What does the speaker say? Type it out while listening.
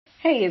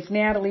Hey, it's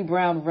Natalie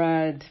Brown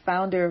Rudd,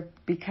 founder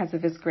of Because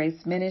of His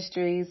Grace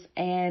Ministries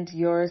and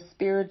your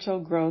spiritual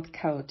growth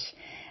coach.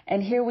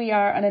 And here we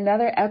are on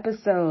another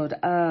episode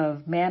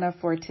of Manna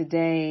for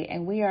Today.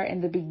 And we are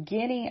in the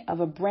beginning of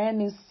a brand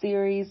new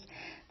series,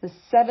 The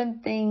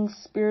 7 Things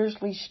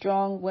Spiritually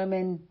Strong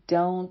Women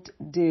Don't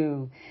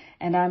Do.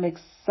 And I'm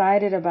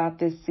excited about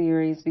this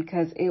series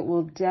because it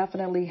will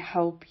definitely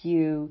help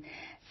you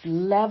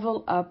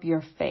level up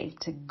your faith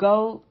to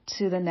go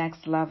to the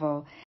next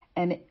level.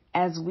 And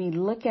as we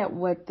look at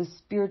what the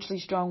spiritually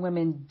strong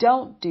women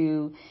don't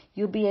do,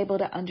 you'll be able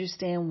to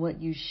understand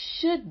what you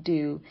should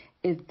do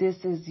if this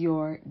is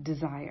your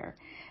desire.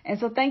 And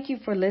so thank you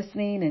for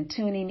listening and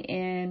tuning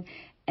in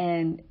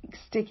and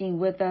sticking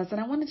with us. And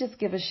I want to just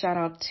give a shout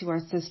out to our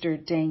sister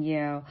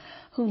Danielle,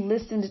 who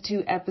listened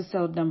to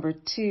episode number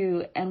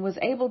 2 and was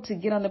able to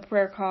get on the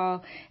prayer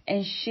call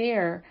and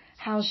share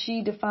how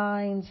she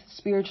defines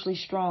spiritually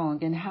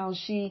strong and how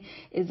she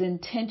is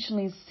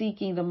intentionally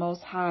seeking the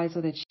Most High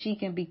so that she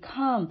can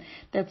become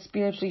that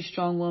spiritually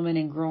strong woman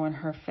and grow in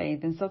her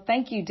faith. And so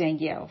thank you,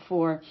 Danielle,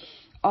 for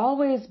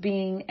always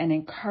being an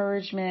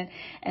encouragement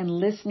and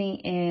listening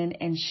in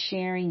and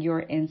sharing your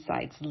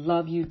insights.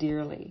 Love you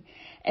dearly.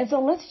 And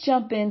so let's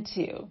jump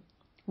into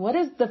what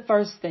is the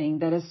first thing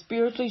that a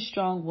spiritually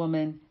strong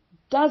woman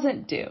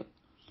doesn't do.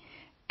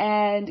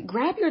 And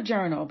grab your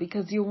journal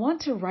because you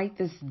want to write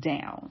this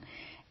down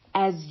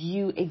as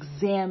you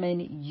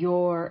examine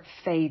your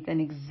faith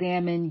and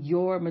examine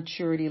your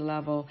maturity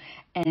level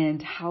and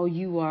how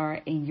you are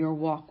in your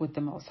walk with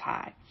the Most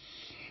High.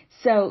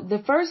 So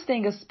the first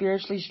thing a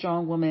spiritually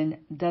strong woman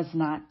does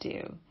not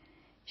do,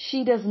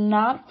 she does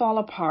not fall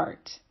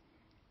apart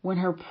when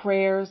her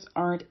prayers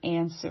aren't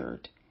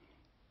answered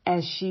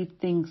as she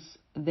thinks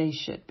they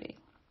should be.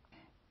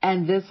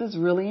 And this is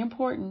really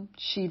important.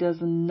 She does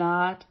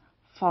not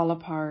fall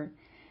apart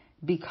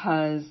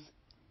because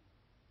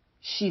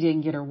she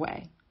didn't get her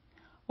way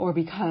or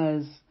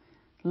because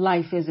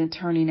life isn't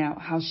turning out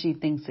how she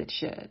thinks it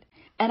should.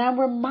 And I'm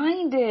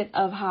reminded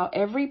of how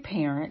every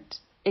parent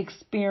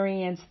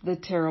experienced the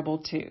terrible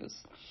twos.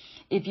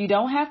 If you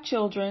don't have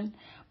children,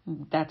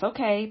 that's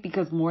okay,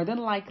 because more than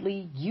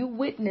likely you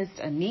witnessed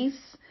a niece,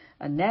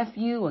 a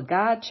nephew, a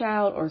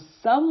godchild, or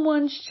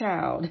someone's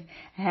child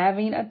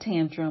having a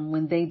tantrum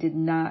when they did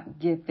not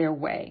get their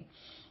way.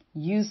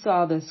 You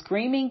saw the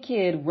screaming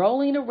kid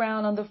rolling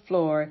around on the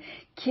floor,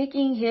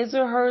 kicking his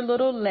or her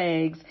little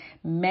legs,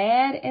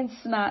 mad and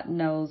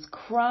snot-nosed,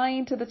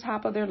 crying to the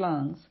top of their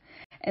lungs.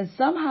 And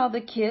somehow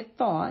the kid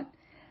thought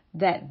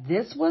that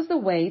this was the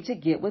way to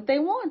get what they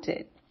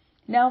wanted.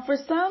 Now, for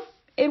some,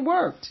 it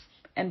worked.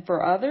 And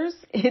for others,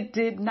 it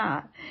did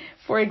not.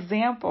 For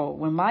example,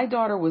 when my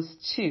daughter was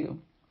 2,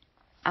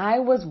 I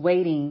was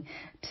waiting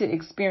to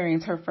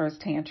experience her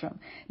first tantrum.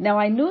 Now,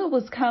 I knew it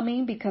was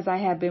coming because I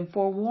had been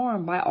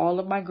forewarned by all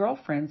of my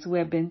girlfriends who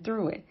had been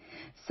through it.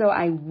 So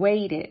I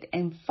waited,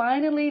 and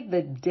finally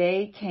the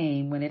day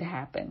came when it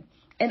happened.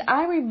 And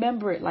I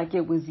remember it like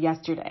it was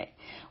yesterday.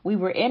 We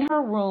were in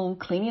her room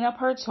cleaning up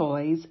her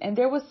toys, and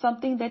there was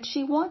something that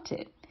she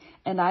wanted.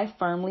 And I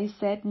firmly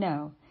said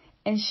no.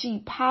 And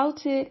she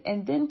pouted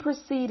and then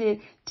proceeded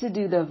to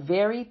do the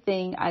very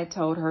thing I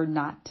told her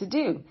not to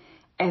do.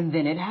 And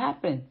then it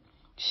happened.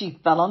 She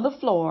fell on the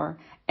floor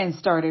and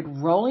started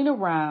rolling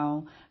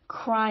around,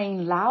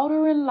 crying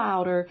louder and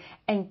louder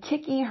and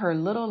kicking her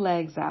little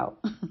legs out.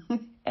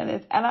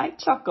 and I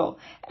chuckle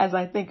as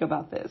I think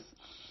about this.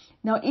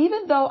 Now,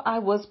 even though I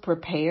was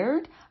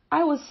prepared,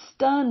 I was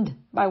stunned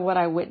by what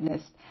I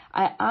witnessed.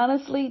 I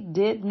honestly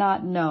did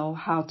not know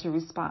how to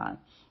respond.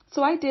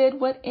 So I did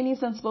what any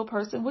sensible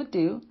person would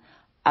do.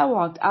 I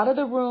walked out of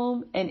the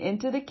room and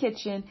into the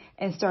kitchen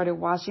and started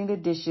washing the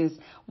dishes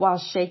while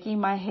shaking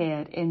my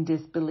head in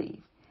disbelief.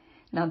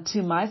 Now,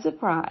 to my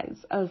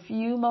surprise, a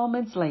few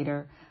moments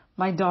later,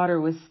 my daughter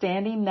was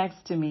standing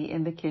next to me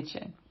in the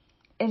kitchen.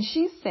 And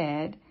she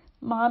said,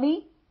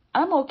 "Mommy,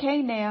 I'm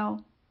okay now."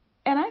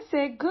 And I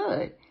said,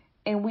 "Good."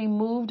 And we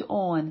moved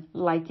on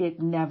like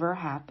it never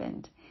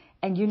happened.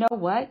 And you know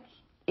what?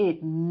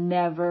 It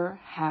never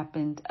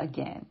happened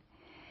again.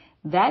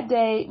 That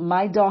day,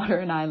 my daughter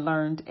and I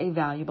learned a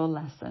valuable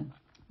lesson.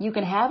 You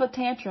can have a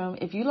tantrum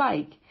if you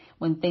like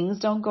when things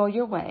don't go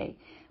your way,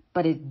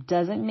 but it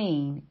doesn't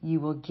mean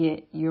you will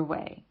get your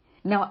way.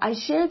 Now, I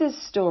share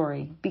this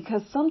story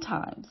because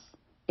sometimes,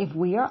 if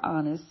we are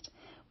honest,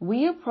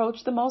 we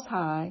approach the Most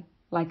High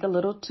like a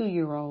little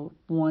 2-year-old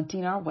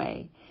wanting our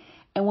way.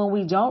 And when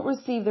we don't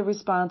receive the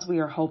response we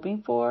are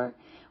hoping for,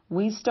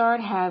 we start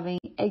having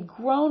a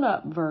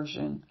grown-up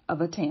version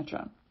of a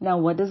tantrum. Now,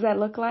 what does that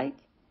look like?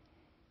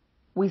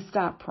 We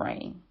stop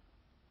praying,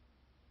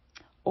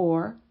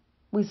 or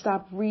we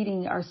stop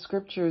reading our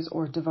scriptures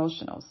or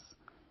devotionals.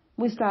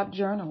 We stop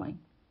journaling.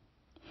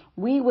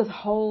 We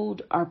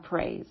withhold our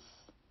praise.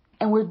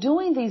 And we're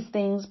doing these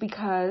things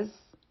because,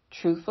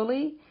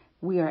 truthfully,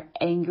 we are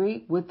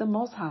angry with the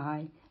Most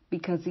High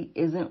because He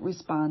isn't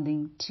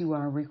responding to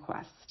our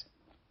request.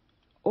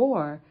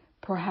 Or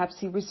perhaps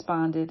He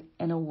responded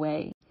in a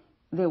way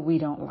that we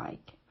don't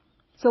like.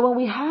 So when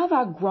we have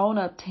our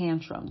grown-up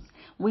tantrums,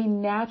 we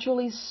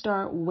naturally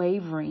start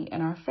wavering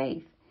in our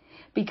faith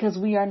because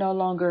we are no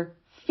longer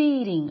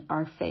feeding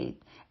our faith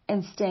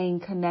and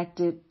staying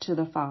connected to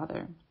the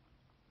Father.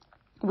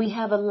 We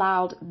have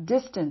allowed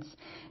distance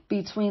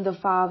between the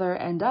Father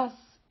and us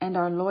and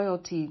our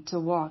loyalty to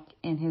walk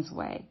in His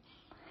way.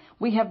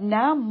 We have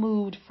now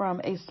moved from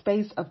a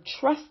space of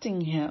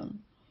trusting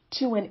Him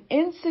to an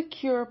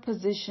insecure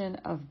position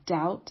of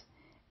doubt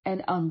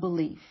and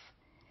unbelief.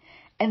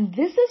 And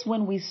this is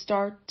when we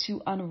start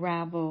to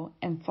unravel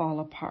and fall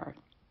apart.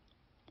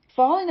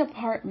 Falling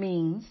apart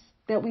means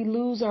that we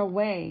lose our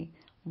way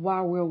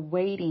while we're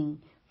waiting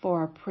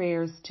for our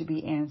prayers to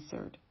be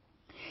answered.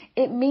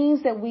 It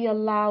means that we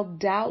allow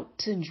doubt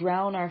to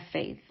drown our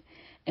faith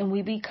and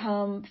we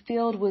become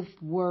filled with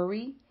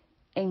worry,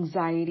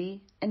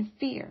 anxiety, and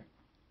fear.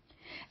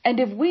 And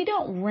if we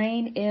don't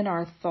rein in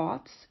our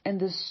thoughts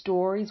and the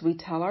stories we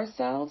tell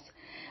ourselves,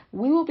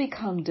 we will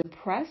become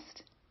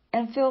depressed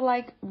and feel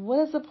like,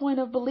 what is the point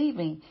of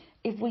believing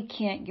if we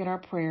can't get our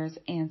prayers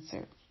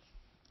answered?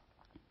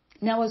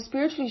 Now, a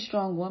spiritually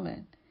strong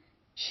woman,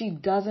 she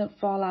doesn't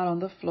fall out on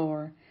the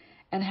floor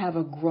and have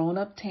a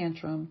grown-up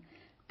tantrum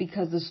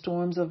because the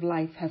storms of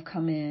life have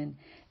come in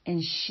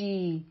and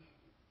she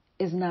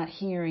is not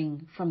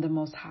hearing from the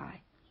Most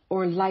High,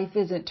 or life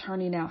isn't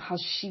turning out how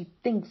she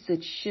thinks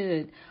it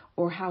should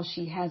or how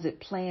she has it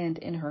planned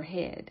in her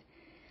head.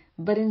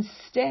 But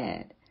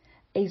instead,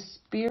 a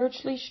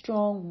spiritually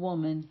strong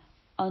woman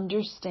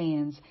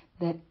understands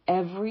that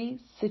every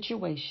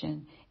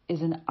situation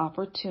is an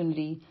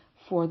opportunity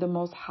for the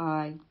Most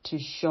High to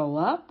show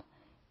up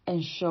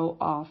and show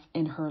off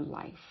in her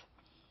life.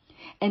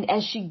 And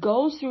as she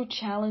goes through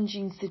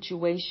challenging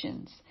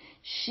situations,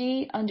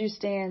 she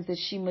understands that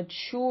she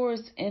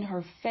matures in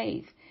her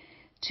faith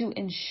to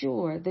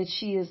ensure that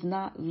she is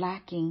not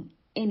lacking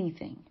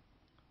anything.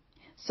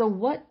 So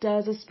what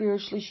does a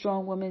spiritually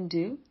strong woman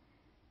do?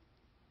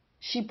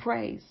 She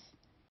prays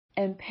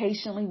and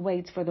patiently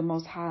waits for the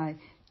Most High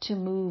to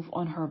move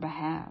on her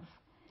behalf.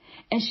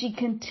 And she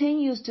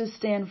continues to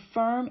stand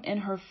firm in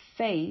her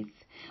faith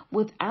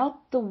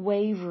without the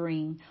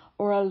wavering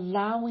or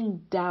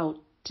allowing doubt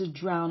to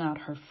drown out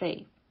her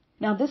faith.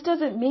 Now, this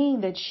doesn't mean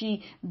that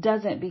she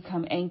doesn't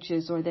become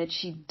anxious or that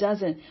she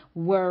doesn't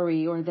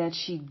worry or that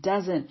she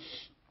doesn't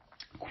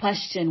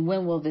question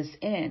when will this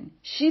end.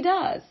 She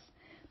does,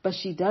 but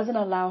she doesn't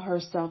allow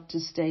herself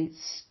to stay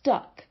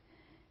stuck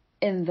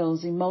in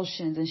those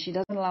emotions, and she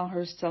doesn't allow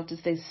herself to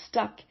stay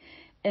stuck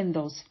in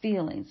those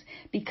feelings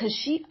because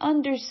she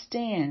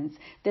understands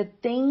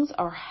that things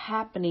are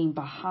happening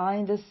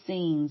behind the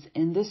scenes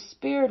in the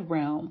spirit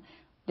realm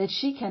that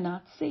she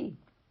cannot see.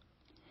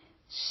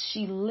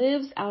 She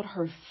lives out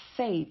her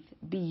faith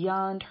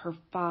beyond her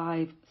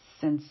 5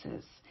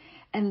 senses.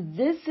 And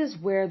this is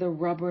where the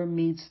rubber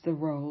meets the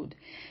road,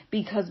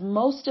 because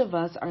most of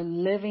us are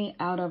living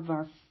out of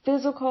our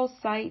physical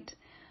sight,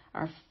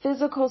 our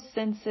physical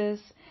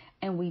senses,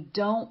 and we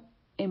don't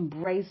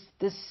embrace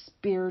the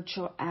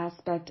spiritual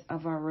aspect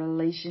of our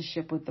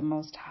relationship with the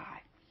Most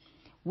High.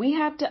 We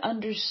have to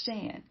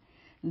understand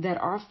that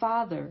our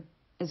Father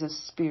is a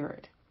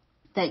spirit,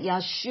 that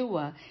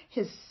Yeshua,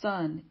 His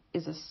Son,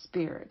 is a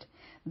spirit,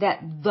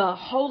 that the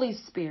Holy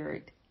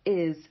Spirit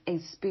is a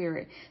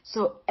spirit.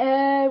 So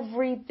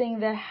everything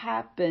that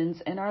happens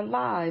in our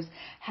lives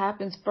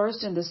happens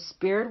first in the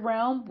spirit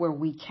realm where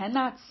we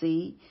cannot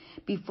see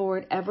before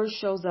it ever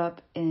shows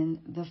up in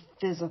the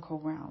physical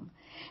realm.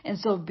 And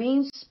so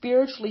being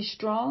spiritually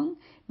strong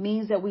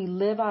means that we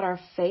live out our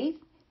faith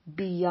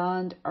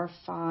beyond our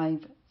 5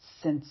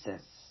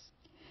 senses.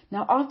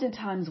 Now,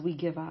 oftentimes we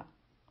give up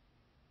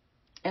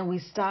and we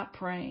stop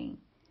praying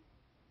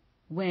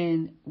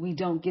when we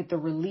don't get the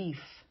relief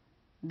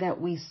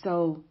that we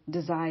so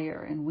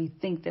desire and we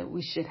think that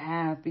we should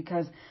have,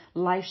 because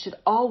life should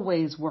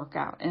always work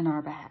out in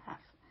our behalf.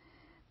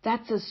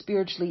 That's a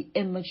spiritually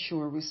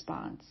immature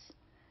response.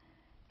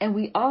 And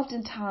we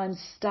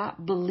oftentimes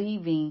stop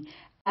believing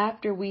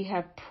after we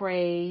have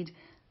prayed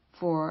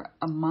for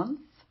a month,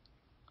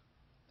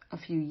 a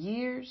few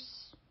years,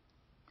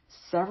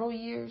 several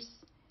years,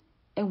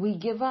 and we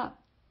give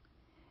up.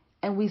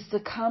 And we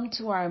succumb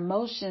to our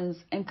emotions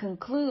and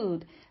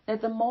conclude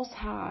that the Most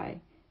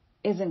High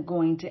isn't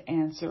going to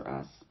answer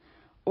us,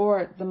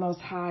 or the Most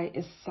High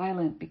is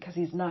silent because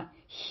He's not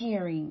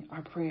hearing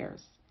our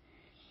prayers.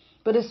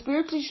 But a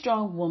spiritually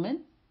strong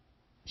woman,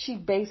 she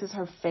bases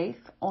her faith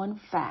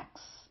on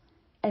facts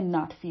and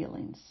not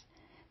feelings.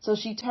 So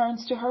she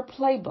turns to her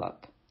playbook,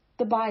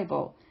 the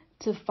Bible,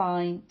 to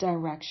find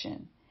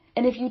direction.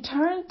 And if you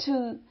turn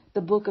to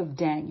the book of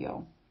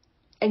Daniel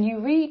and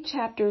you read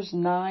chapters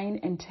 9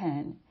 and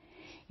 10,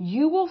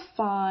 you will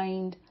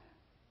find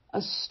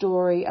a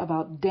story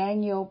about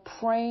Daniel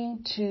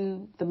praying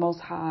to the Most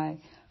High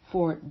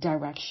for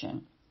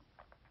direction.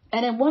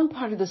 And in one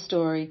part of the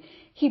story,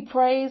 he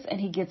prays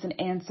and he gets an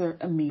answer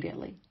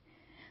immediately.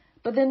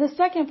 But then the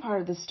second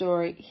part of the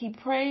story, he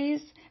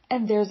prays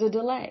and there's a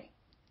delay.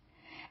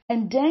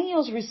 And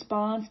Daniel's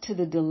response to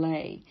the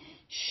delay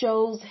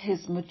shows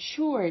his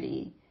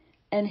maturity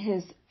and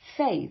his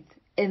faith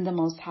in the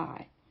Most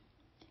High.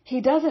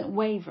 He doesn't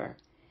waver.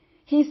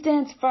 He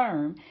stands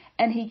firm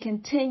and he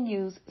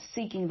continues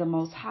seeking the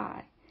Most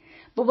High.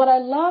 But what I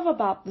love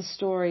about the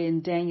story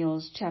in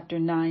Daniel's chapter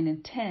 9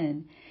 and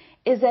 10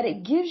 is that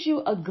it gives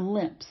you a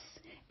glimpse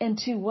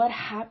into what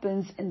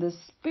happens in the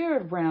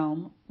spirit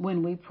realm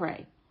when we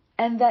pray.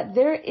 And that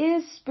there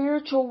is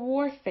spiritual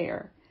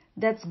warfare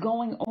that's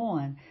going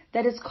on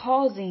that is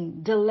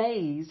causing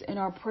delays in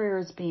our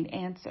prayers being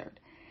answered.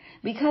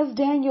 Because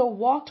Daniel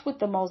walked with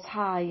the Most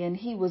High and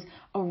he was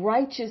a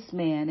righteous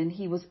man and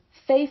he was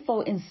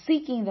faithful in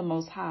seeking the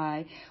Most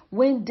High,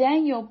 when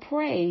Daniel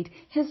prayed,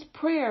 his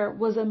prayer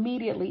was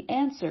immediately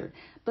answered.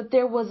 But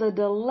there was a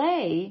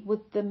delay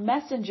with the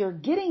messenger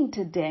getting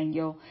to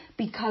Daniel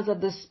because of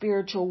the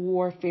spiritual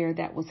warfare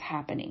that was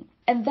happening.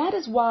 And that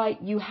is why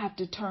you have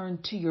to turn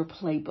to your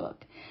playbook,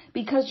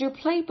 because your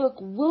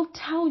playbook will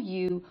tell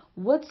you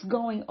what's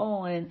going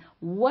on,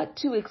 what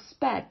to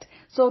expect,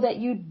 so that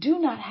you do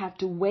not have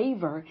to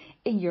waver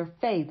in your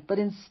faith, but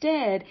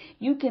instead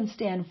you can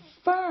stand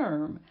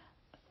firm,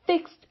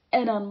 fixed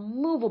and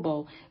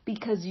unmovable,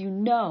 because you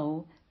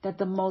know that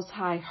the Most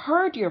High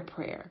heard your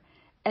prayer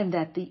and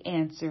that the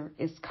answer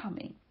is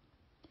coming.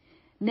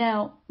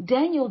 Now,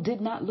 Daniel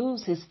did not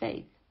lose his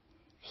faith.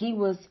 He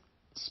was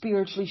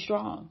spiritually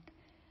strong.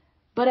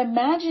 But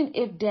imagine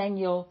if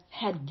Daniel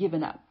had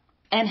given up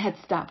and had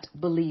stopped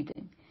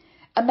believing.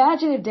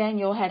 Imagine if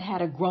Daniel had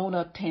had a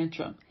grown-up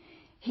tantrum.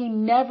 He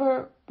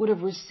never would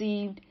have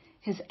received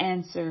his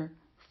answer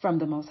from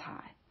the Most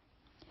High.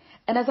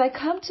 And as I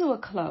come to a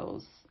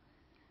close,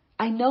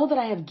 I know that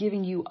I have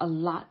given you a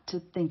lot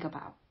to think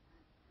about.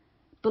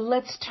 But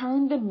let's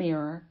turn the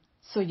mirror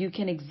so you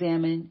can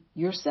examine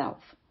yourself.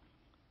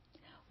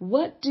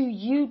 What do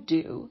you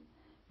do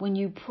when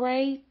you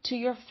pray to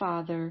your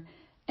Father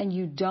and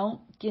you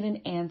don't get an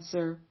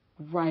answer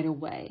right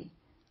away?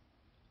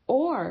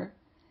 Or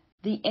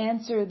the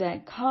answer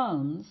that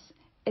comes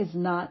is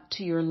not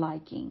to your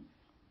liking?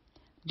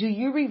 Do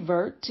you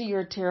revert to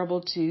your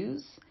terrible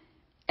twos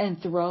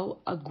and throw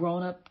a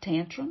grown-up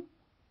tantrum?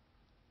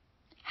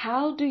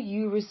 How do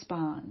you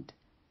respond?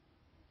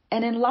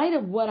 And in light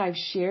of what I've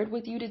shared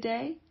with you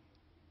today,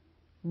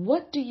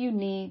 what do you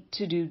need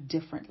to do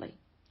differently?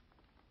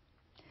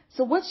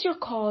 So what's your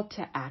call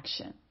to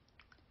action?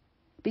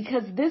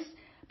 Because this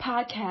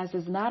podcast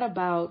is not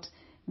about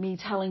me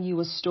telling you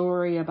a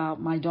story about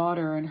my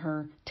daughter and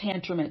her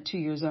tantrum at 2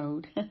 years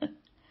old,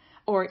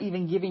 or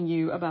even giving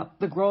you about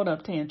the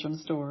grown-up tantrum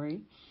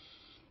story.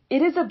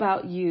 It is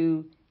about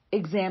you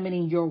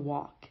examining your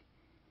walk.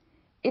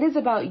 It is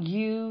about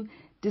you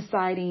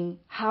deciding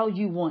how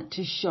you want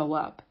to show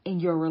up in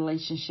your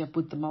relationship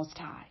with the Most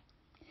High.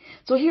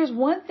 So here's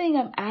one thing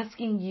I'm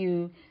asking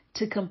you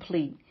to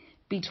complete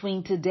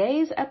between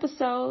today's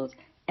episode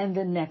and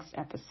the next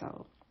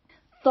episode.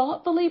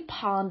 Thoughtfully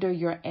ponder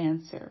your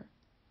answer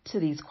to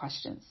these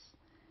questions.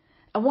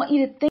 I want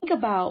you to think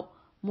about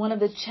one of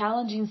the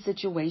challenging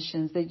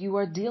situations that you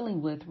are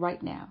dealing with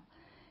right now.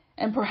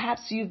 And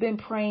perhaps you've been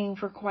praying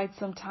for quite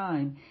some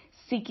time,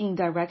 seeking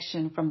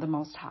direction from the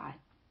Most High.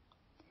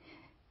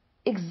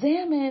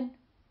 Examine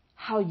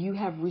how you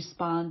have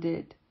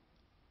responded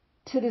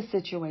to this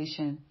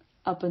situation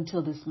up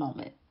until this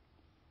moment.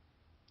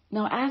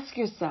 Now ask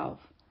yourself,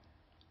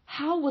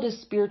 how would a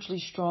spiritually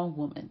strong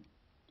woman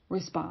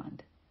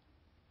respond?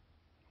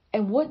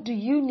 And what do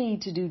you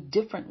need to do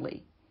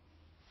differently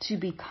to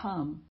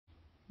become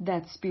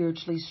that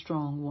spiritually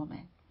strong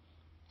woman?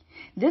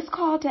 This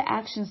call to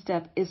action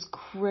step is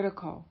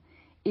critical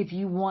if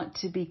you want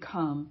to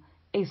become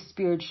a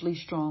spiritually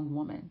strong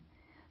woman.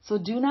 So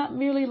do not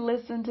merely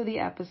listen to the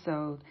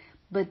episode,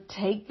 but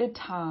take the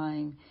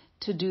time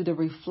to do the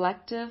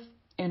reflective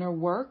inner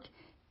work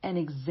and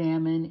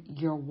examine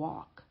your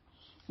walk.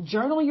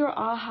 Journal your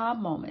aha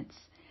moments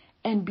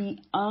and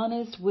be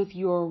honest with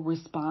your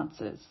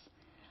responses.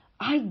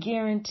 I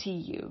guarantee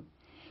you,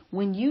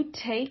 when you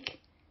take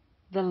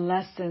the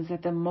lessons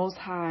that the Most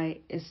High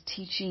is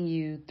teaching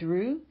you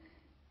through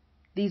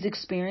these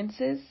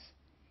experiences,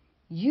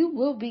 you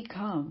will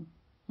become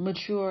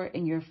mature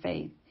in your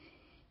faith.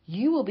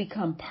 You will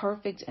become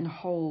perfect and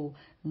whole,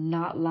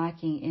 not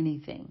lacking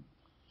anything.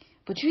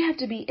 But you have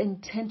to be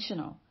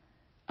intentional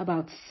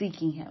about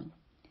seeking Him.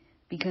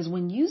 Because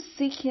when you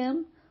seek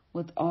Him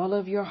with all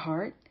of your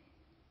heart,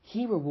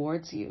 He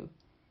rewards you.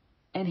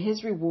 And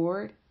His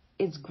reward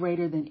is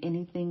greater than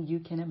anything you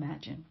can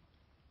imagine.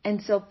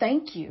 And so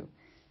thank you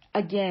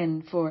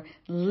again for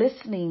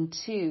listening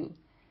to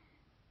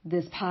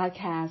this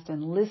podcast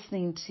and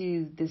listening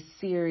to this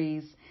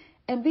series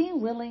and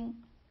being willing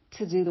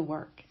to do the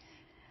work.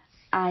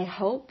 I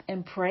hope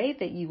and pray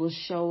that you will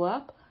show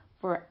up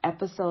for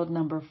episode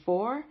number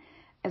 4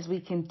 as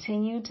we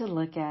continue to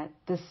look at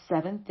the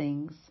 7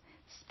 things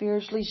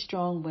spiritually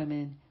strong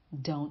women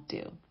don't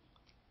do.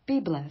 Be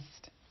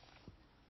blessed.